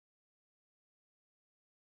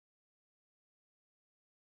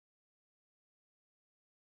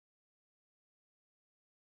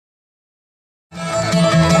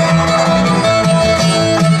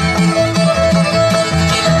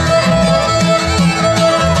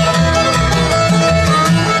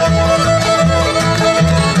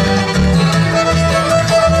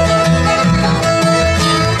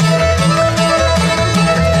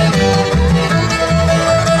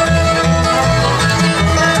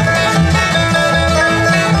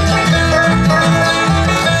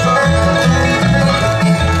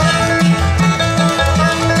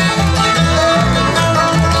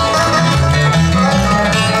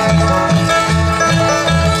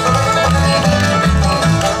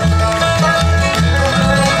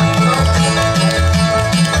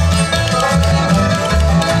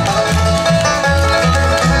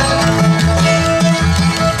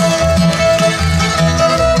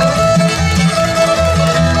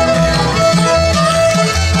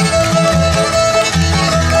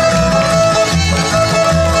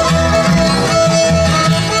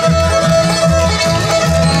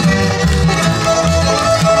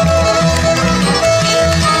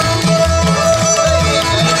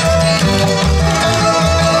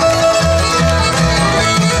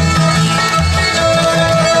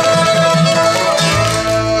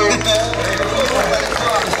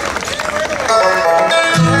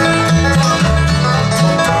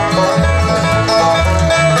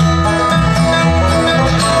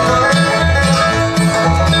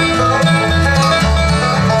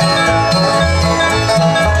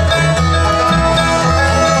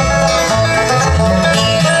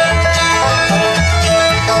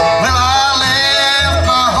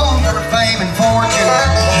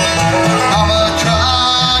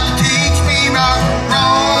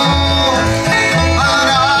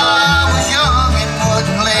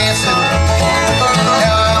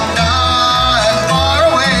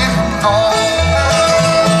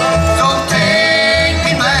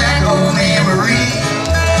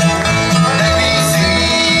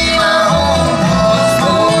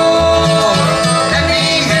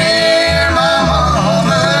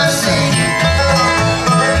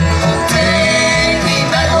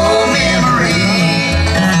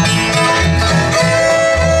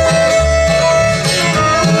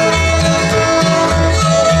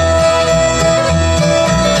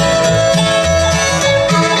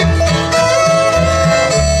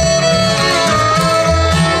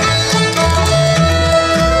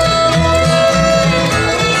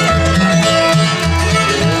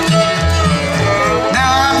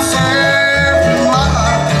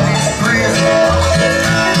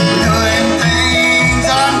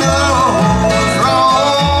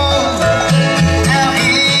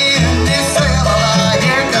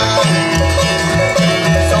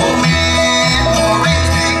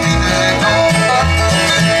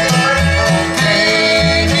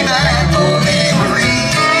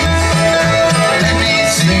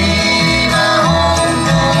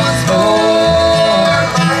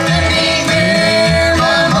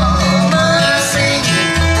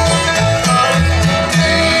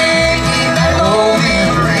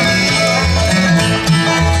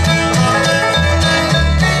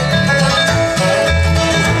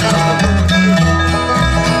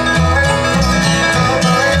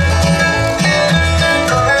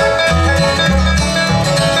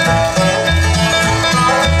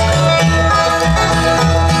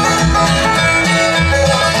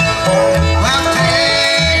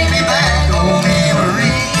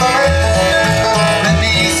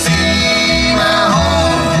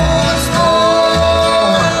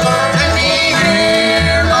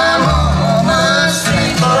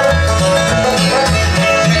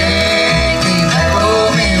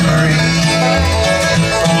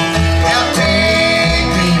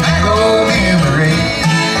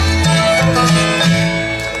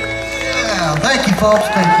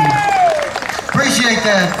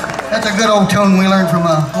good old tune we learned from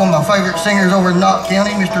one of my favorite singers over in Knott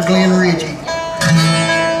County, Mr. Glenn Ritchie.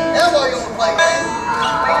 Now what are you going to play, man?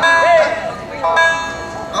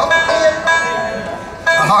 Okay.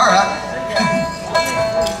 All right.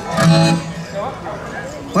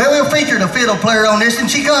 Well, we'll feature the fiddle player on this, and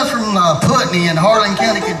she comes from Putney in Harlan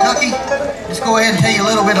County, Kentucky. Just go ahead and tell you a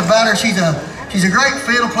little bit about her. She's a great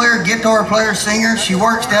fiddle player, guitar player, singer. She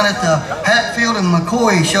works down at the Hatfield and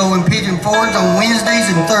McCoy show in Pigeon Forge on Wednesdays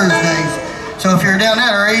and Thursdays. So if you're down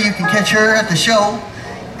that area, you can catch her at the show.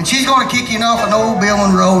 And she's going to kick you off an old Bill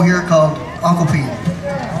Monroe here called Uncle Pete.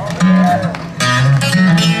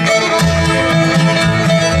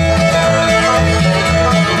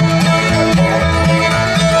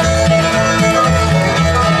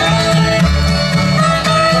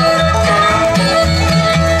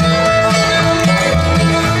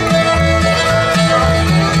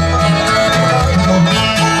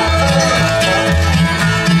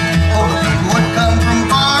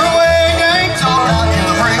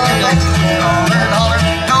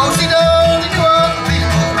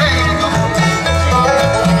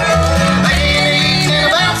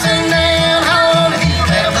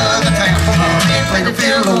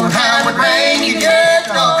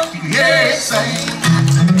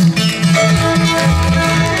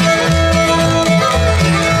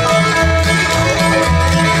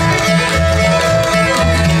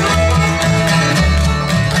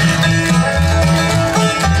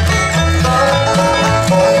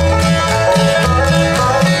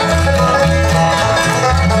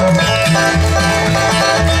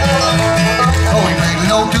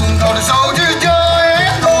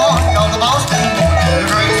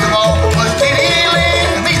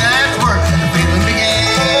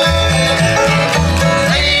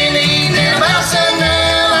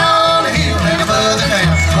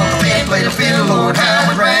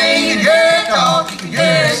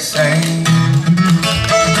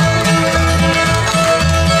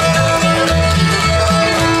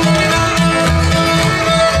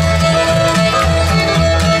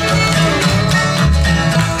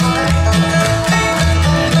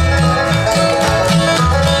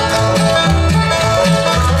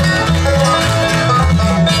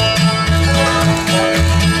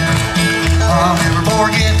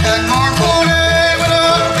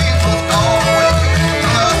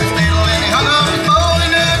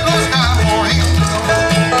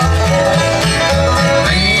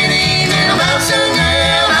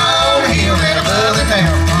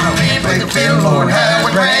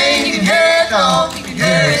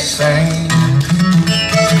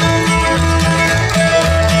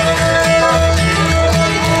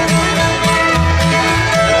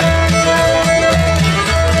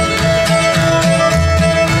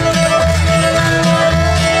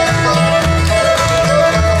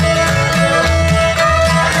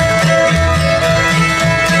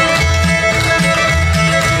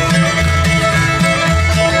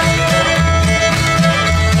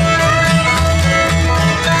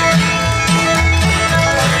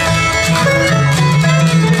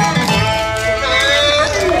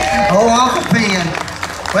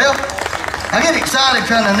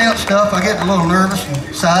 Trying to announce stuff, I get a little nervous and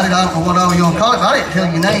excited. I don't know what all you're going to call it, but I didn't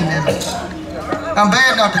tell your name, did I? I'm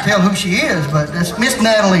bad not to tell who she is, but it's Miss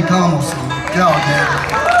Natalie Thomason. God,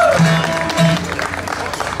 Natalie.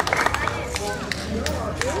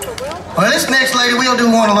 Well, this next lady, we'll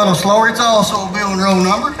do one a little slower. It's also a Bill Monroe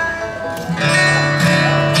number.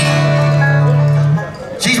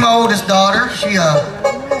 She's my oldest daughter. She's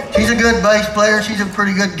a good bass player. She's a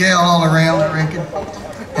pretty good gal all around, I reckon.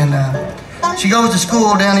 And she goes to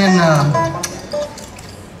school down in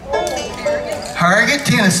Harrogate,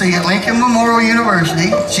 Tennessee at Lincoln Memorial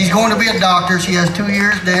University. She's going to be a doctor. She has 2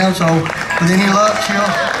 years down, so with any luck,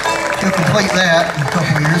 she'll complete that in a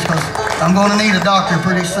couple of years, because I'm going to need a doctor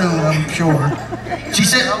pretty soon, I'm sure. She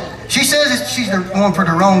says she's the one for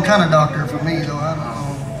the wrong kind of doctor for me, though. I don't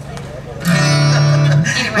know.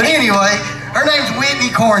 But anyway, her name's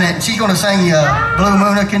Whitney Cornett, and she's going to sing Blue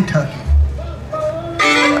Moon of Kentucky.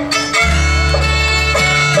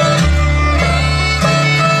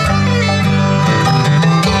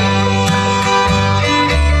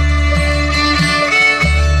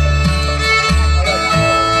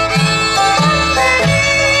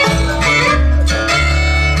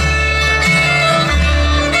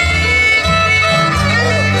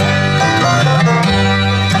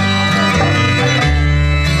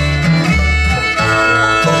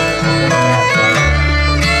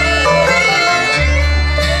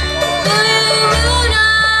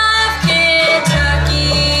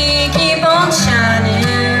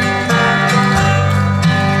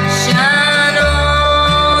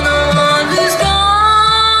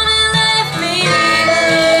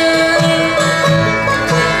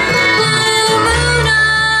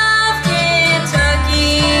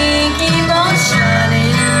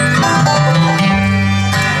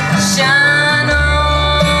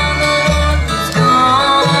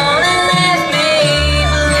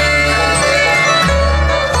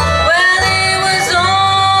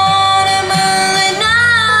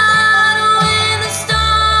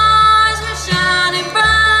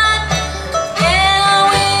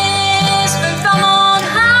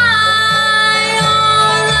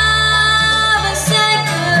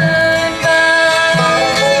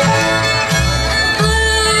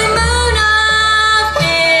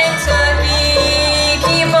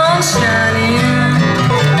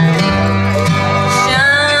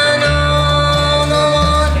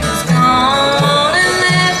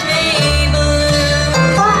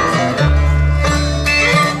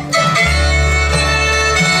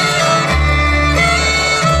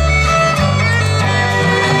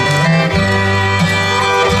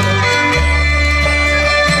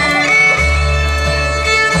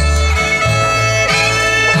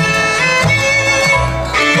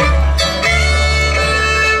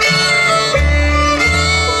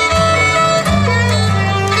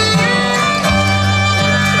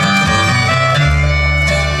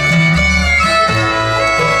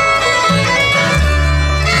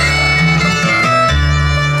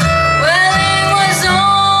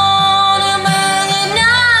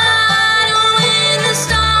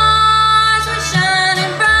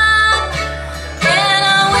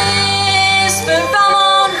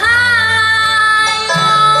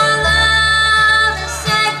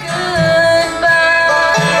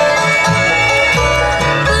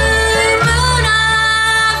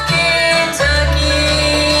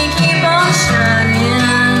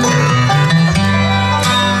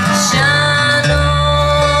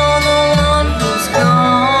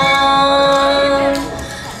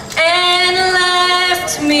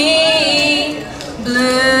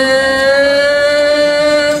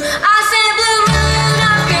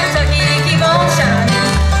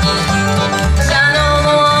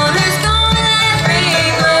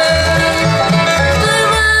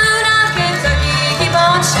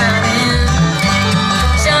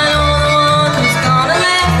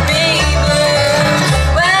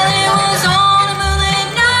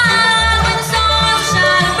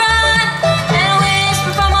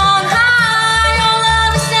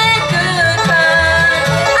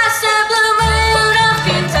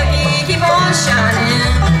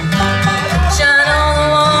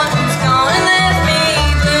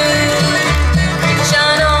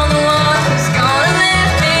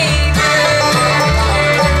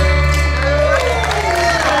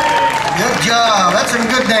 some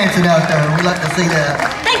good dancing out there. We'd like to see that.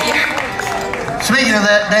 Thank you. Speaking of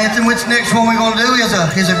that dancing, which next one we're going to do is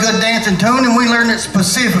a good dancing tune, and we learned it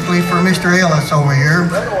specifically for Mr. Ellis over here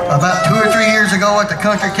about 2 or 3 years ago at the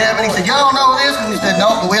Country Cabin. He said, y'all know this? And he said,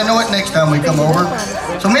 no, but we'll know it next time we come over.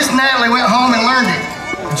 So Miss Natalie went home and learned it,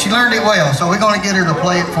 and she learned it well, so we're going to get her to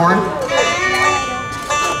play it for him.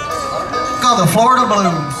 It's called the Florida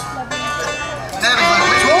Blues. Natalie's like,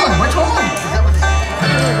 which one? Which one?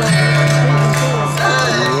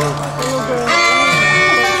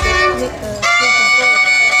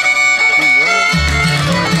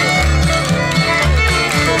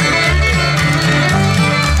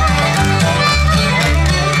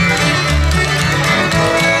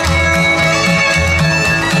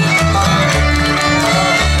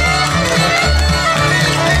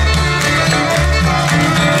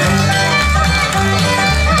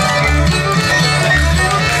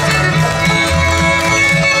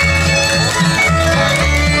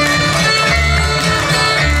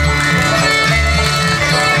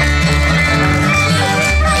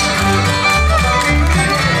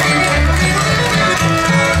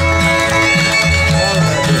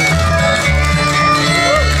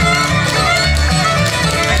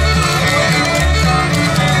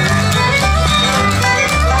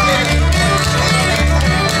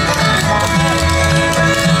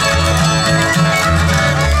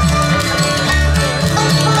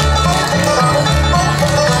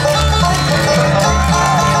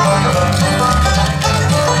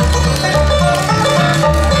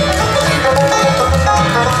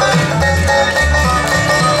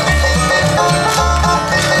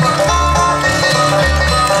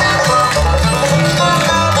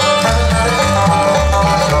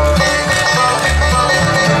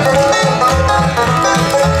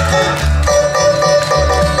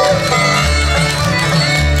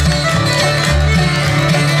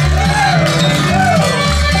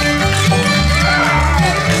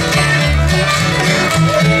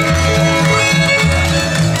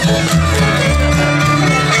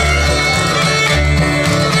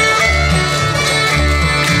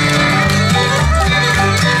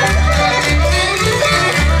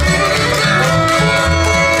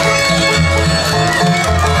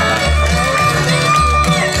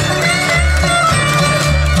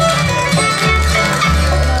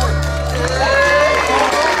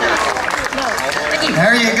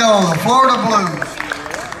 There you go, the Florida Blues.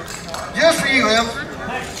 Just for you, Elf.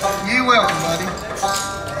 You're welcome, buddy.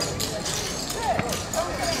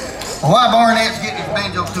 Well, while Barnett's getting his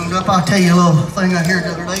banjo tuned up, I'll tell you a little thing I heard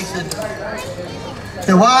the other day. He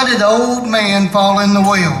said, why did the old man fall in the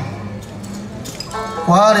well?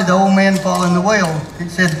 Why did the old man fall in the well? He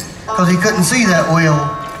said, because he couldn't see that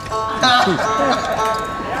well.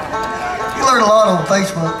 You learn a lot on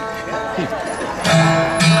Facebook.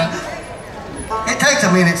 It takes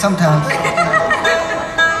a minute sometimes.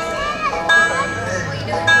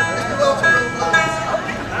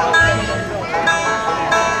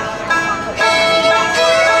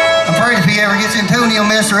 I'm afraid if he ever gets in tune, he'll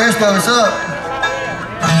mess the rest of us up.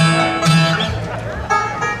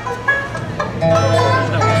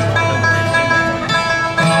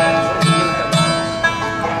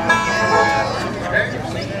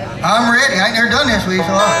 I'm ready. I ain't never done this with you,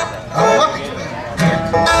 so I don't know what to expect.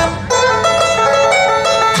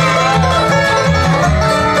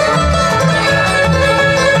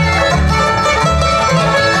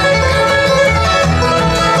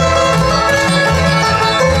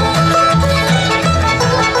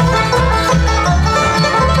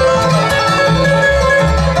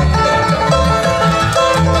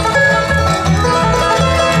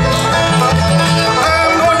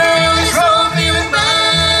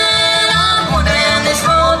 I'm going down this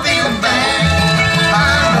road feeling bad.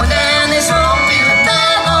 I'm going down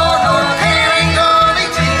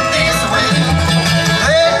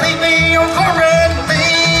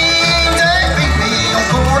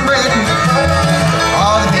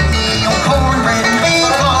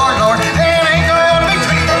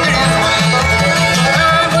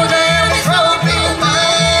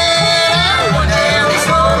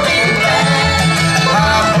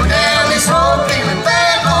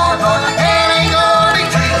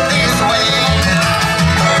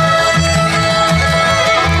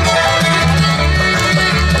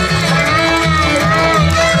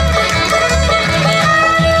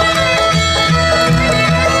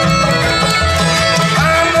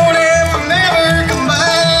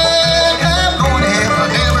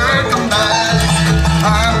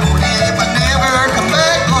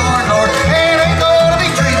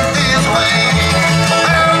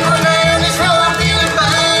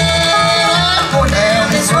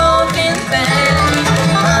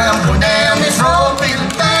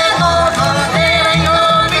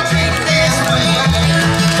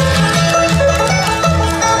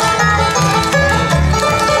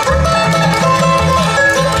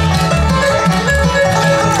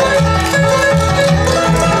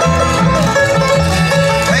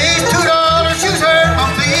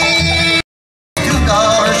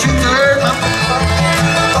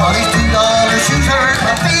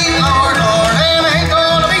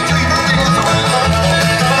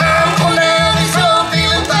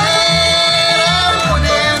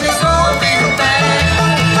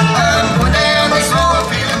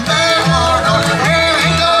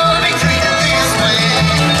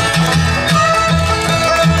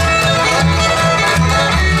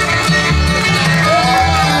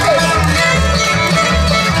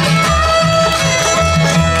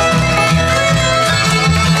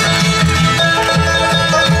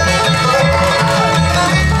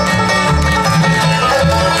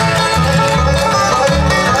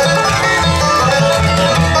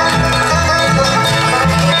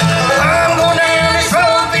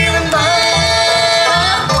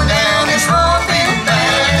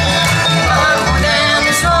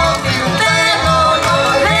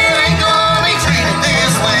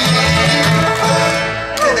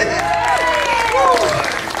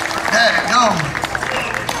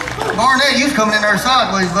her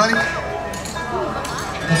sideways, buddy.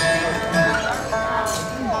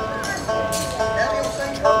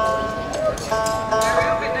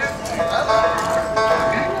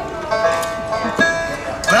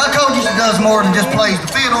 But I told you she does more than just plays the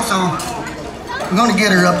fiddle, so I'm going to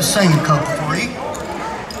get her up to sing a couple for you.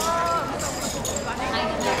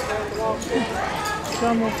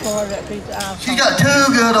 She's got 2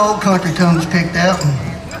 good old country tunes picked out, and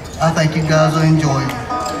I think you guys will enjoy it.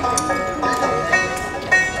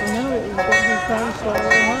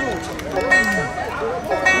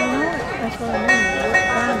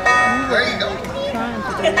 There you go.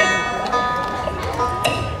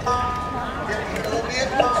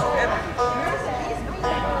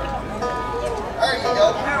 There you go.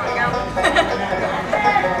 There we go.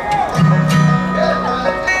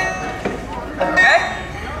 Okay.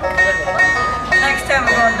 Next time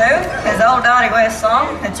we're going to do is the old Dottie West song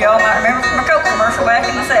that y'all might remember from a Coke commercial back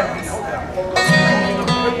in the 70s.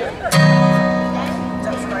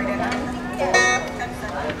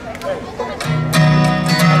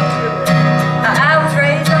 I was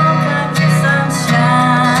raised on country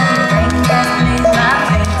sunshine, rain that beneath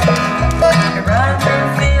my feet, running through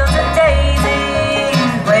fields of daisies,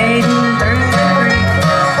 wading through the creek.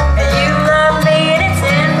 And you love me and it's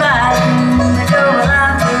inviting to go where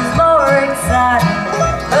life is more exciting.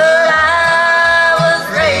 But I was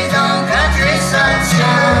raised on country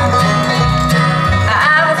sunshine.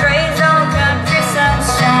 I was raised on country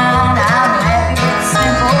sunshine. I'm happy with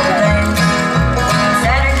simple things.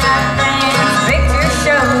 Saturday night things, picture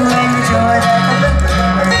show, and the joy that the looker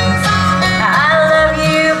brings. I love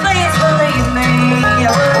you, please believe me. I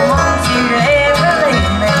wouldn't want you to ever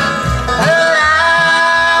leave me. But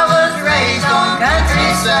I was raised on country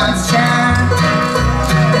sunshine.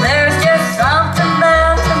 There's just something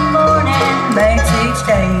about the morning makes each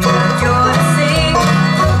day a joy to see.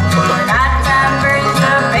 The nighttime brings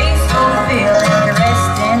a peaceful feeling to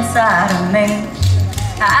rest inside of me.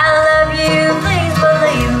 I love you, please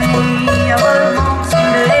believe me. I wouldn't want you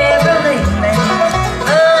to ever leave me.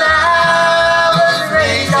 But I was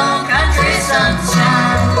raised on country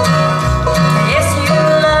sunshine. Yes, you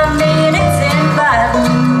love me and it's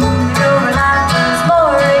inviting to go where life is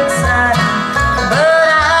more exciting. But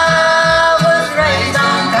I was raised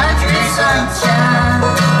on country sunshine.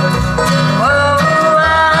 Whoa, I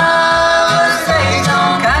was raised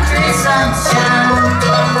on country sunshine.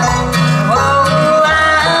 Whoa,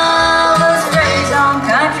 I was raised on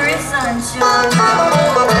country sunshine.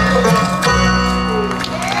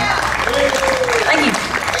 Thank you.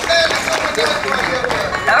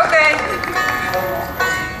 Okay.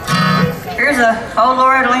 Here's a old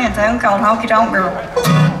Loretta Lynn tune called Honky Tonk Girl.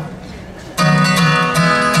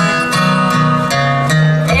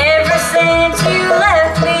 Ever since you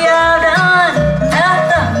left me, I've done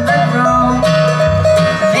nothing but wrong.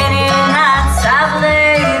 Many nights I've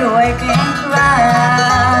laid awake and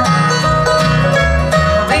cried.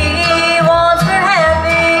 We once were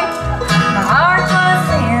happy, my heart was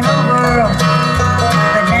in a whirl.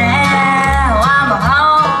 But now I'm a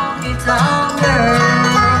honky tonk girl.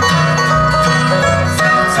 So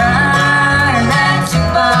turn that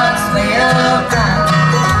jukebox way up high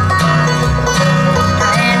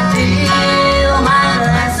and fill my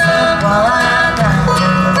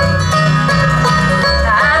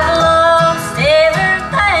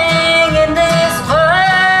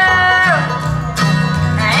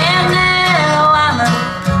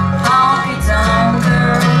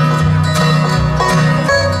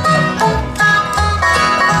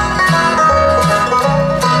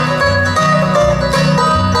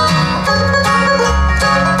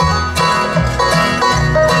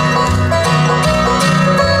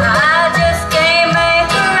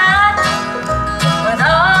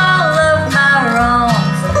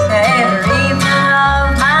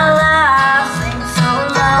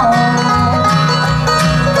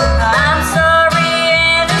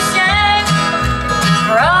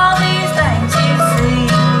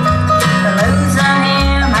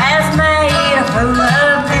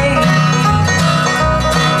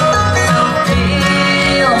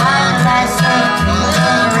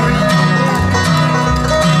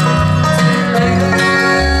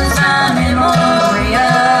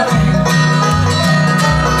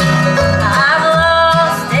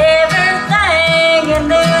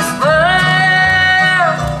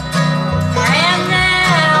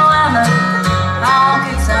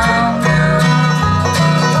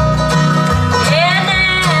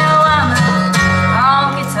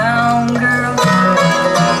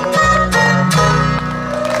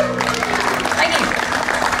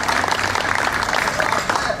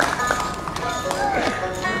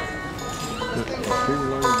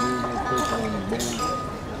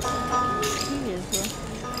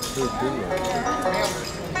Also,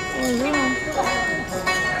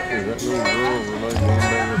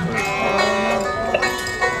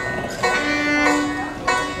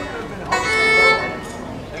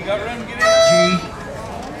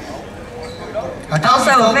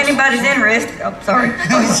 if anybody's interested, oh, sorry.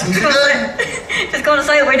 Just going to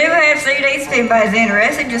say we do have CDs. If anybody's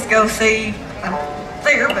interested, just go see.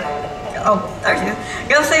 There, but there she is.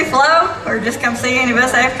 Go see Flo, or just come see any of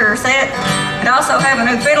us after our set. And also have a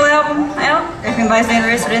new fiddle album out. If anybody's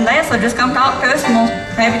interested in that, so just come talk to us and we'll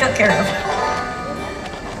have you took care of.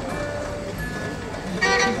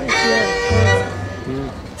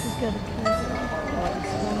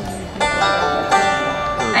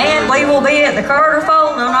 And we will be at the Carter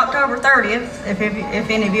Fold on October 30th, if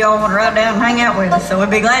any of y'all want to ride down and hang out with us. So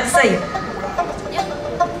we'd be glad to see you.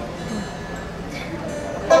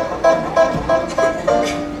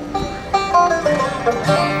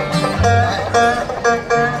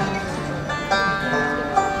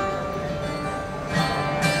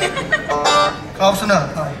 Close enough.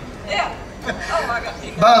 Yeah. Oh my God.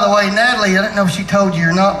 By the way, Natalie, I don't know if she told you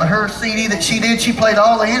or not, but her CD that she did, she played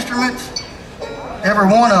all the instruments, every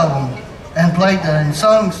one of them, and played and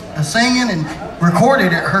sung the singing and recorded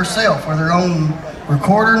it herself with her own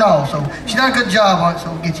recorder and all. So she done a good job on it,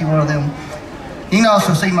 so we'll get you one of them. You can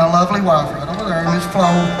also see my lovely wife right over there, Miss Flo.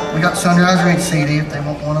 We got Sunrise Ridge CD if they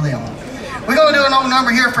want one of them. We're going to do an old number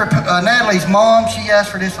here for Natalie's mom. She asked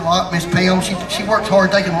for this a lot, Miss Pam. She works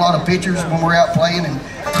hard taking a lot of pictures when we're out playing, and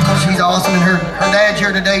she's awesome. And her dad's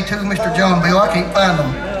here today too, Mr. John Bill. I can't find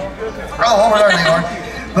them. Oh, over there they are.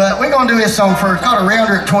 But we're going to do this song for her. It's called Around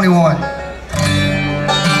Her at 21.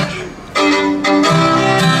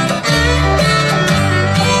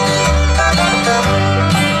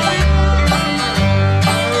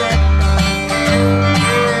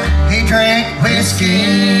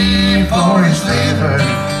 Whiskey for his liver,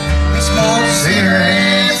 he smoked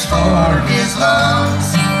cigarettes for his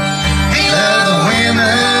lungs. He loved the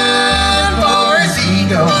women for his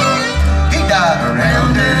ego. He died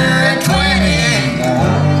around her at 21.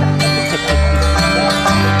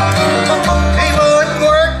 He wouldn't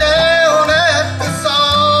work down at the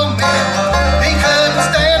sawmill. He couldn't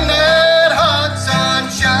stand that hot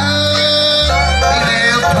sunshine. He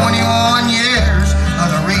lived 21 years of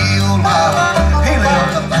the real life.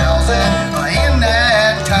 In that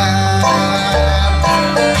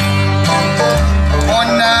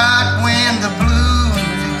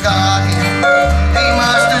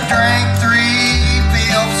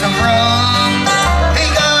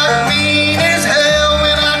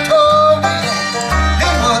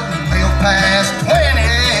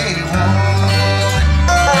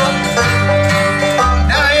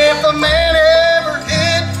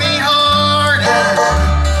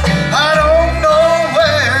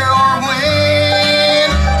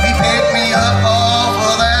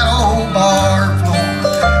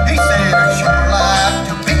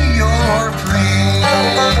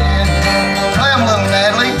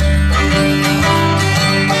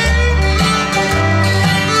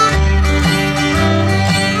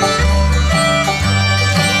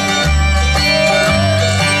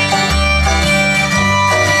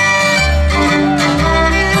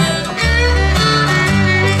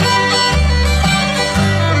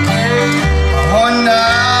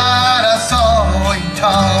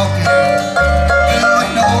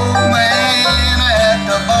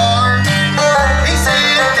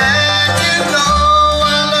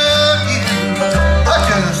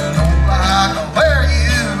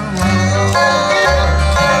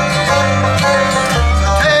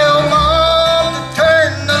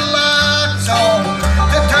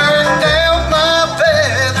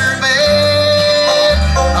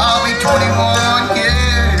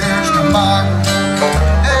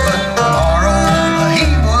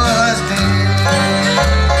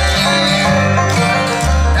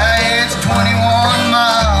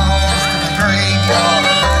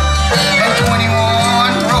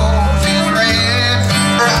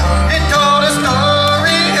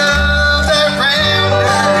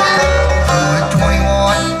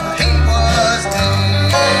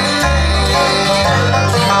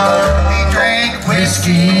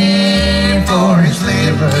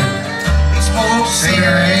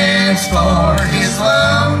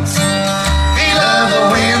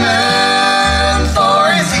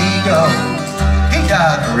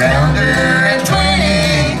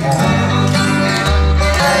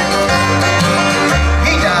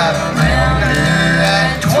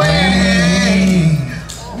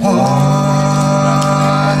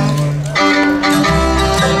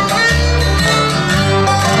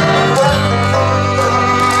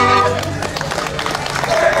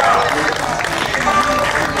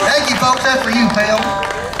stuff for you, pal.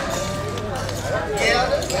 Yeah.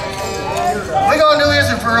 We're going to do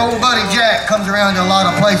this for old buddy Jack. Comes around to a lot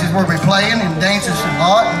of places where we're playing and dances a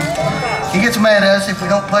lot. And he gets mad at us if we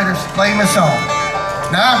don't play him a song.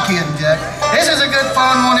 Nah, I'm kidding, Jack. This is a good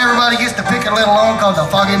fun one. Everybody gets to pick a little on called the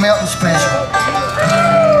Foggy Mountain Special.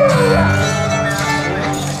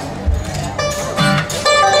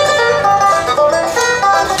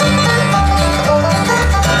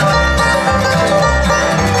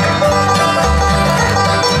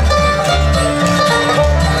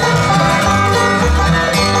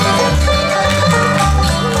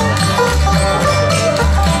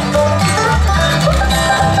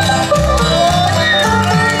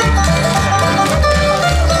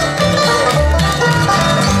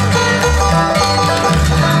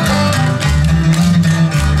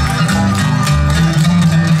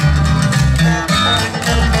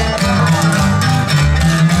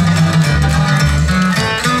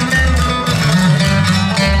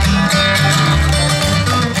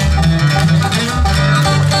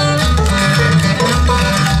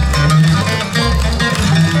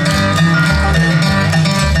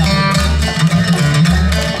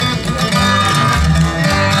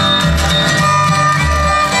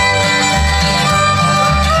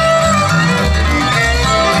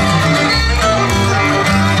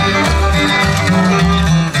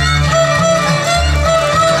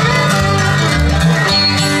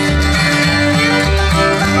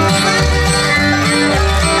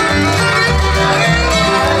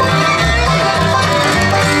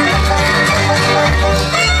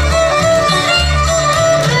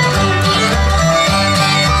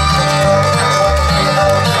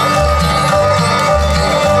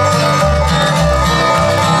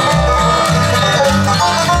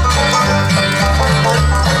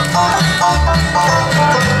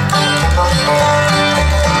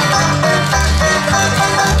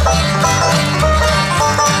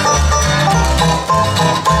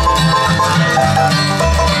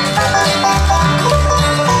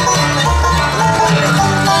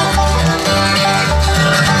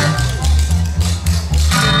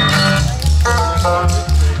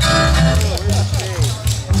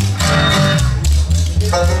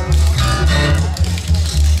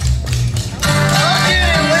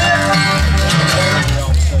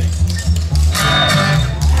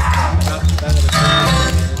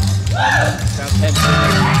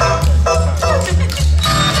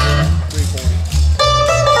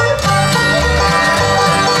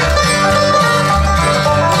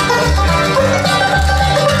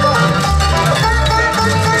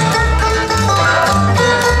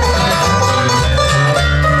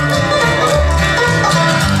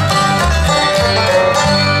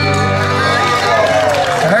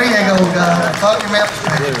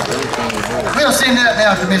 We'll send that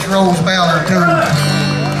now to Miss Rose Ballard too.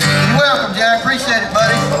 You're welcome, Jack. Appreciate it,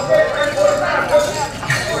 buddy.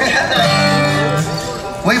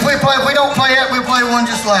 If we don't play that, we'll play one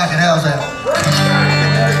just like it. How's that?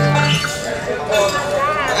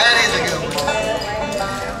 That is a good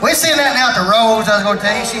one. We send that now to Rose. I was going to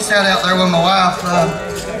tell you, she sat out there with my wife.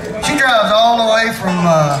 She drives all the way from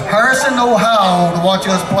Harrison, Ohio to watch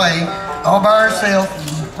us play all by herself.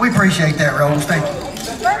 We appreciate that, Rose. Thank you.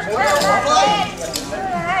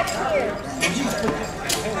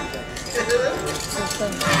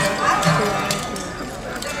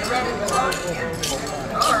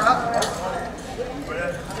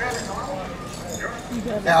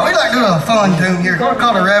 Now, we like doing a fun tune here. It's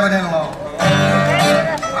called a Rabbit in a Log.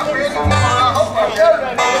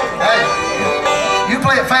 Hey, you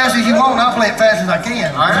play it fast as you want, and I'll play it fast as I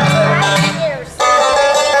can, all right?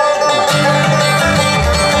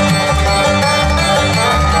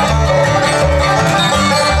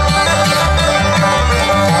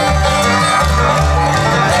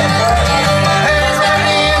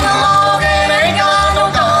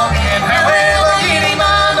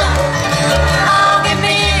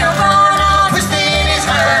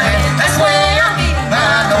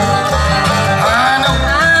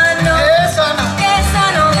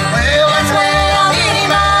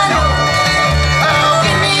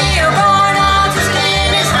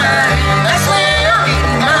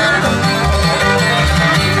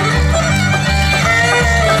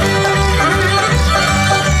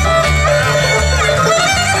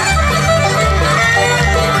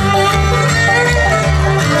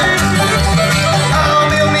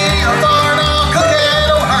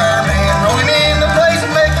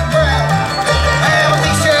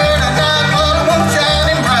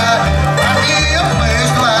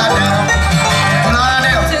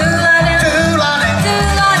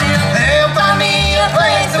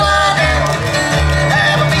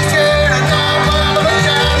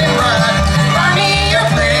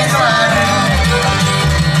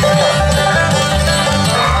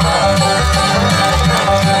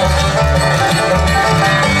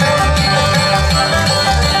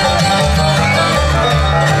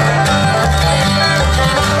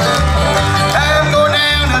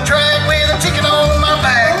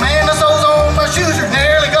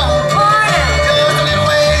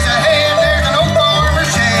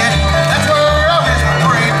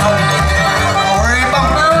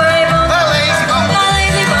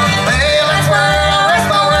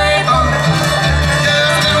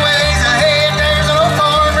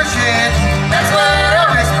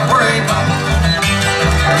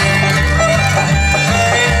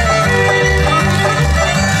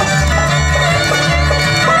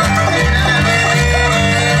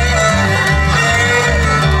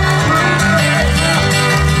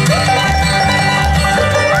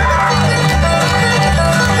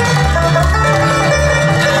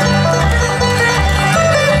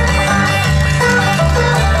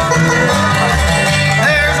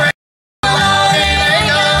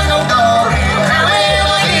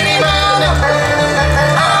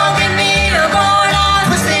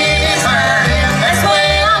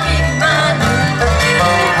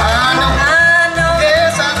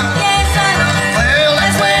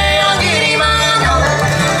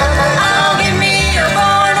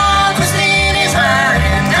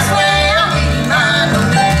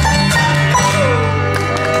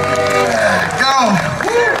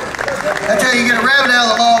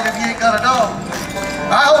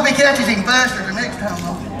 catches him faster the next time,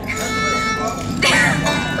 though.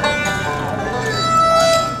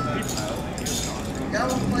 Y'all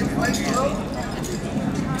want to play Fling?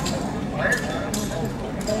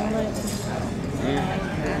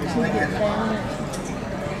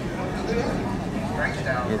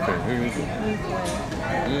 Okay, here you go.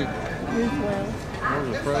 I was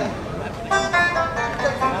afraid.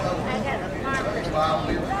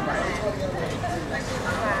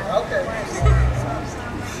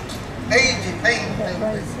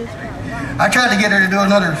 I tried to get her to do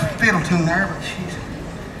another fiddle tune there, but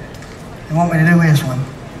they want me to do this one.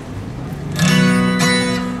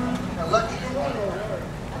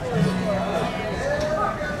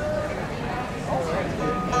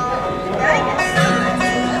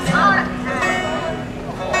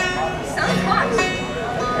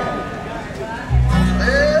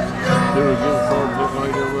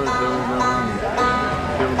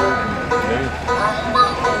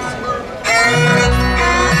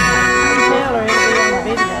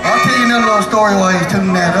 Story while he's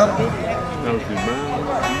tuning that up.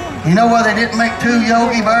 You know why they didn't make two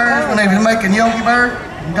Yogi Bears when they was making Yogi Bear?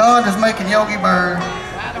 God was making Yogi Bear.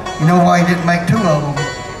 You know why he didn't make two of them?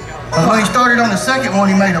 Because when he started on the second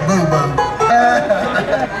one, he made a boo-boo.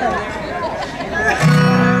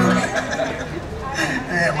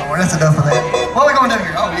 Yeah, Lord, that's enough of that. What are we going to do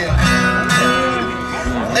here? Oh, yeah.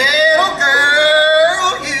 Little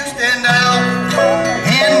girl, you stand out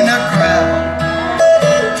in the crowd.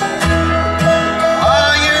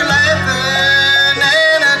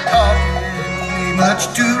 Much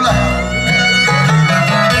too loud.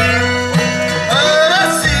 But I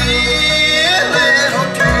see a little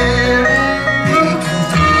tear peeking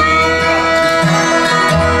through.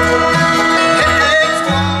 It takes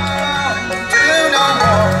one to know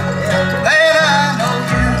more than I know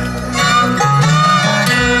you.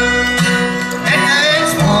 It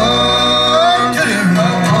takes one to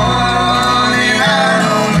know more than I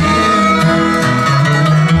know you.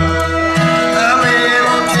 A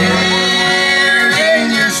little tear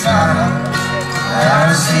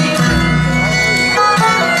I see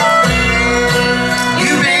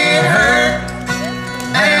you've been hurt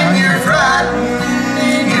and you're frightened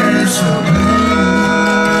and you're so blue.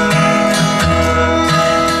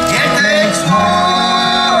 It takes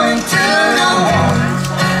one to know one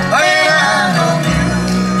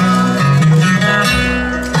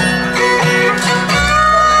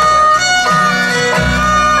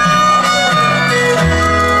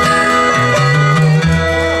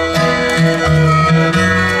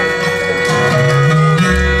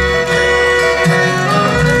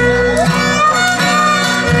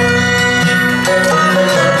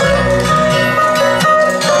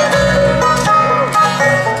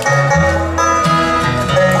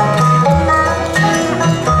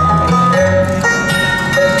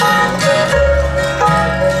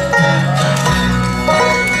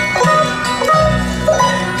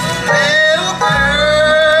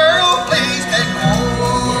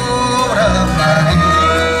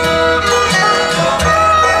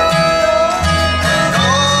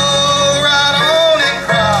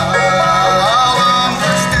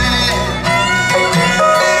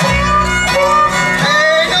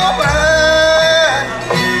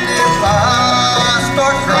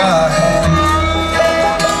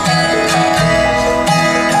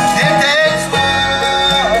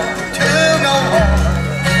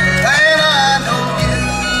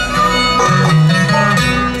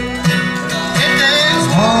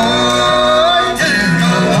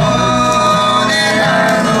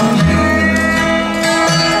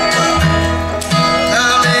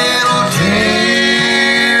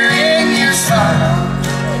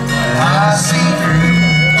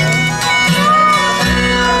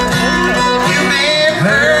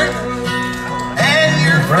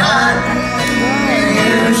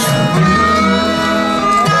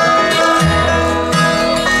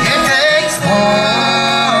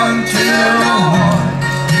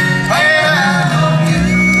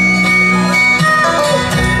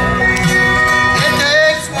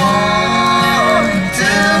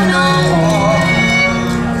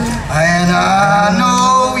when I know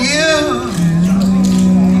you.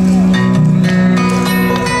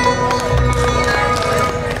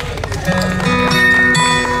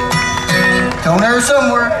 Down there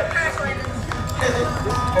somewhere.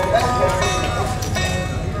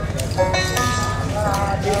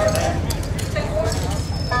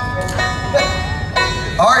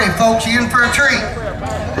 Alrighty, folks, you in for a treat.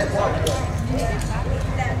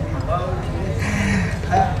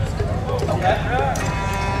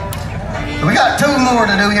 We got two more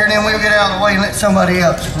to do here, and then we'll get out of the way and let somebody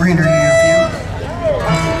else render you a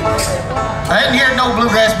few. I hadn't heard no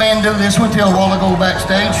bluegrass band do this one till a while ago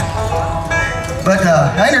backstage. But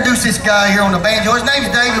I introduced this guy here on the banjo. His name's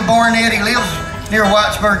David Barnett. He lives near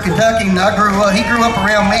Whitesburg, Kentucky, and he grew up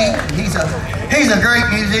around me. He's a great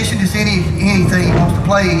musician. Just anything he wants to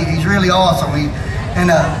play, he's really awesome.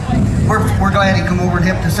 We're glad he come over and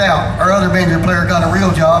helped us out. Our other banjo player got a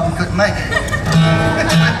real job and couldn't make it.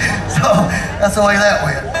 So that's the way that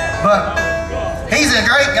went. But he's a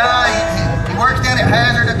great guy. He works down at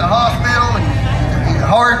Hazard at the hospital, and he's a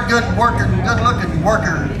hard, good worker, good-looking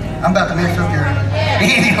worker. I'm about to mess up here.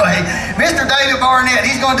 Anyway, Mr. David Barnett,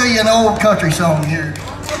 he's going to do you an old country song here.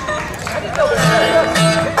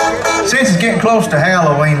 Since it's getting close to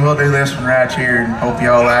Halloween, we'll do this one right here and hope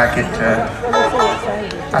y'all like it.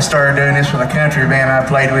 I started doing this with a country band I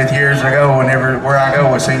played with years ago, and everywhere I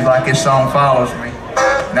go, it seems like this song follows me.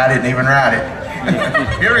 And I didn't even write it.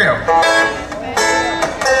 Here we go.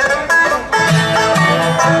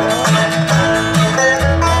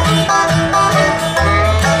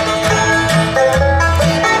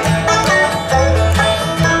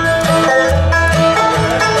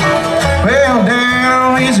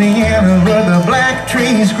 Where the black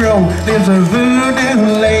trees grow, there's a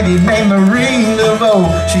voodoo lady named Marie Laveau.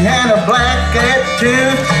 She had a black cat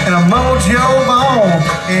tooth and a mojo bone,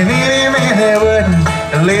 and any man that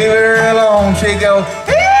wouldn't leave her alone, she'd go,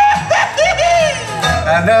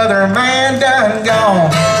 another man done gone.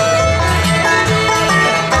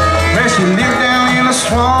 Well, she lived down in a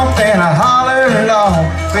swamp and a holler long,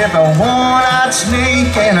 with a one-eyed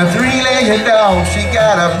snake and a three-legged dog. She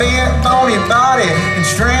got a bent, bony body and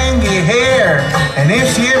stringy hair, and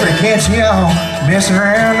if she ever catch y'all messing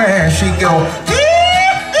around there, she'd go,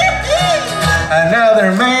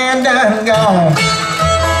 another man done gone.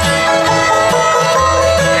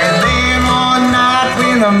 And then one night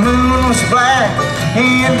when the moon was black,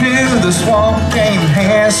 into the swamp came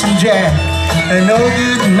Handsome Jack, a no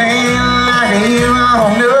good man like him, I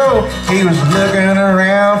don't know. He was looking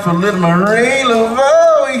around for little Marie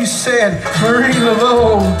Laveau. He said, Marie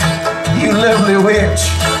Laveau, you lovely witch,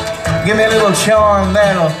 give me a little charm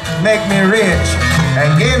that'll make me rich,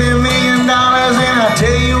 and give me $1 million, and I'll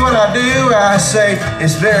tell you what I do. I say,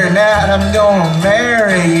 this very night I'm gonna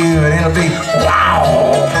marry you, and it'll be wow,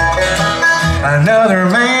 another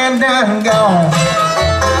man done gone.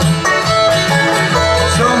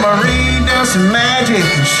 So Marie done some magic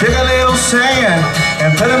and shook a little sand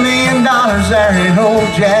and put $1 million there in old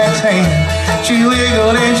Jack's hand. She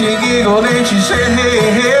wiggled and she giggled and she said,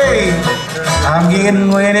 hey, hey, I'm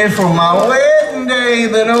getting ready for my wedding day.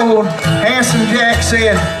 But old Handsome Jack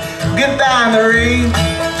said, goodbye, Marie,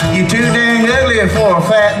 you too dang ugly for a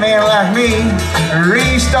fat man like me.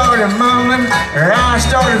 Marie started mumbling, her eyes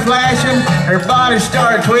started flashing, her body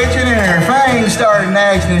started twitching, and her fangs started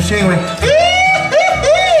gnashing, and she went,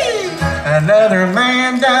 another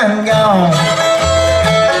man done gone.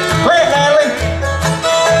 Play it, Natalie.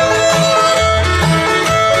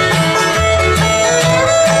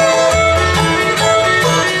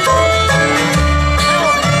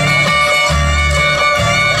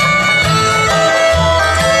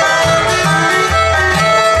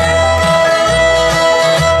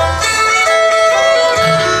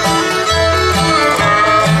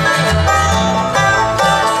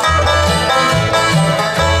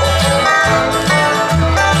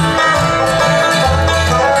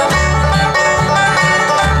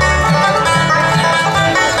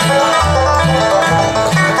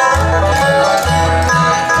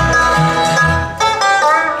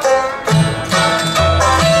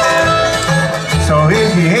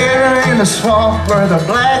 The swamp where the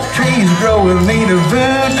black trees grow, will meet a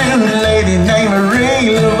voodoo lady named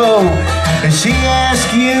Marie Laveau. If she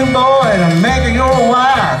asks you, boy, to make her your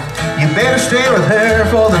wife, you better stay with her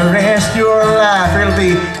for the rest of your life. It'll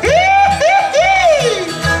be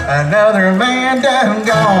another man done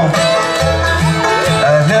gone,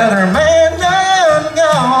 another man done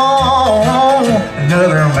gone,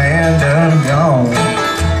 another man done gone.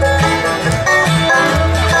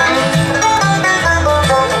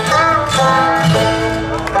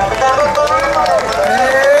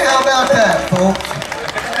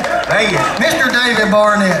 Thank you. Mr. David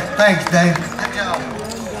Barnett. Thanks, David. Good job.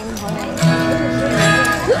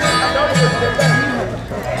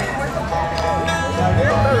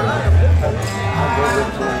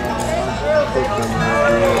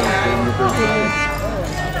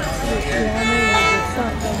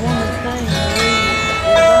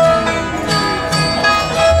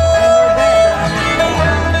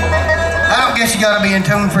 I don't guess you got to be in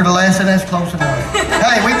tune for the lesson. That's close enough.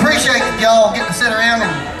 Hey, we appreciate y'all getting to sit around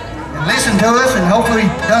and listen to us, and hopefully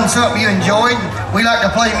done something you enjoyed. We like to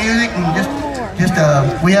play music and just just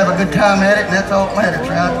we have a good time at it, and that's all that matters,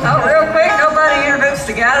 right? Oh, real quick, nobody introduced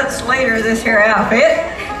the guy that's the leader of this here outfit.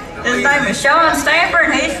 His name is Sean Stamper,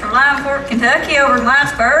 and he's from Lime Fork, Kentucky, over in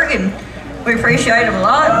Lynchburg, and we appreciate him a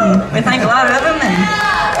lot, and we think a lot of him, and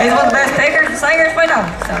he's one of the best pickers and singers we know.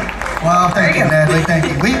 So, well, thank you, Natalie. Thank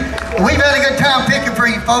you. We've had a good time picking for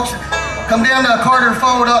you folks. Come down to Carter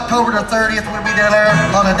Fold October the 30th. We'll be down there.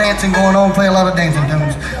 A lot of dancing going on. Play a lot of dancing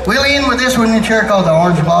tunes. We'll end with this one in the chair called the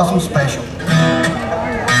Orange Blossom Special.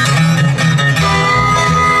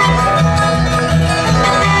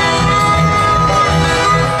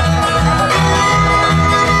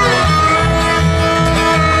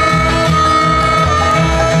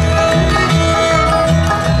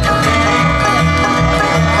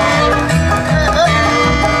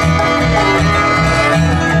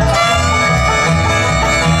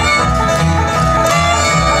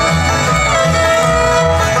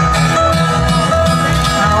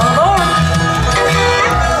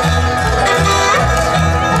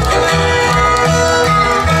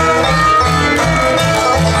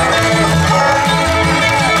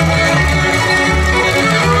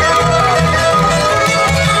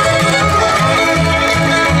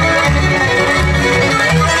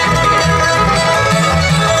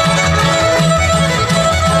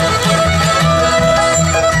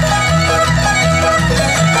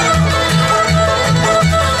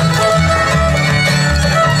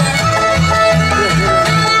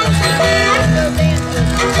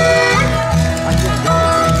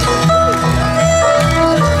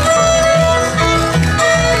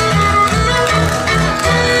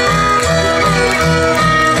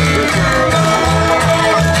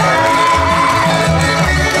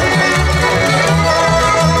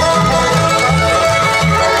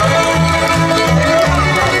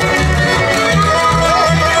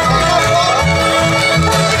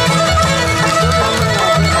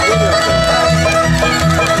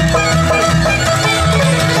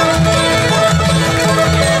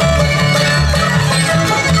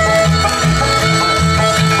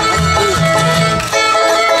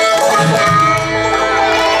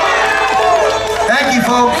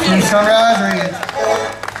 Sunrise Ridge.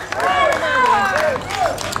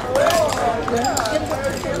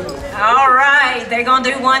 all right, they're gonna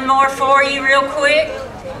do one more for you real quick.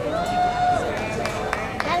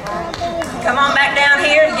 Come on back down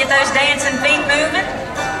here and get those dancing feet moving.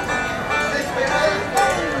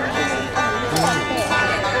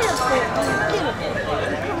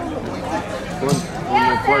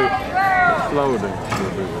 Slow down.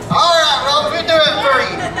 All right, Rose, we do it for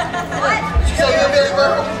you. She said you're Billy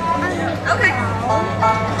Burke. Okay.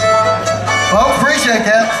 Well, appreciate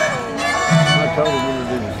that. I told him we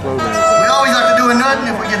did slow dance. We always like to do a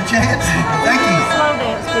nothing if we get a chance. Thank you. Slow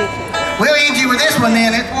dance picture. We'll end you with this one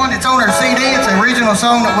then. It's one that's on our CD. It's an original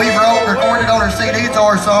song that we wrote, recorded on our CD. It's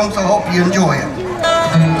our song, so hope you enjoy it.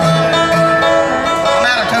 I'm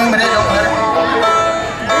out of tune, but it don't matter.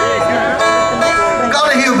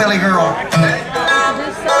 Got a hillbilly girl.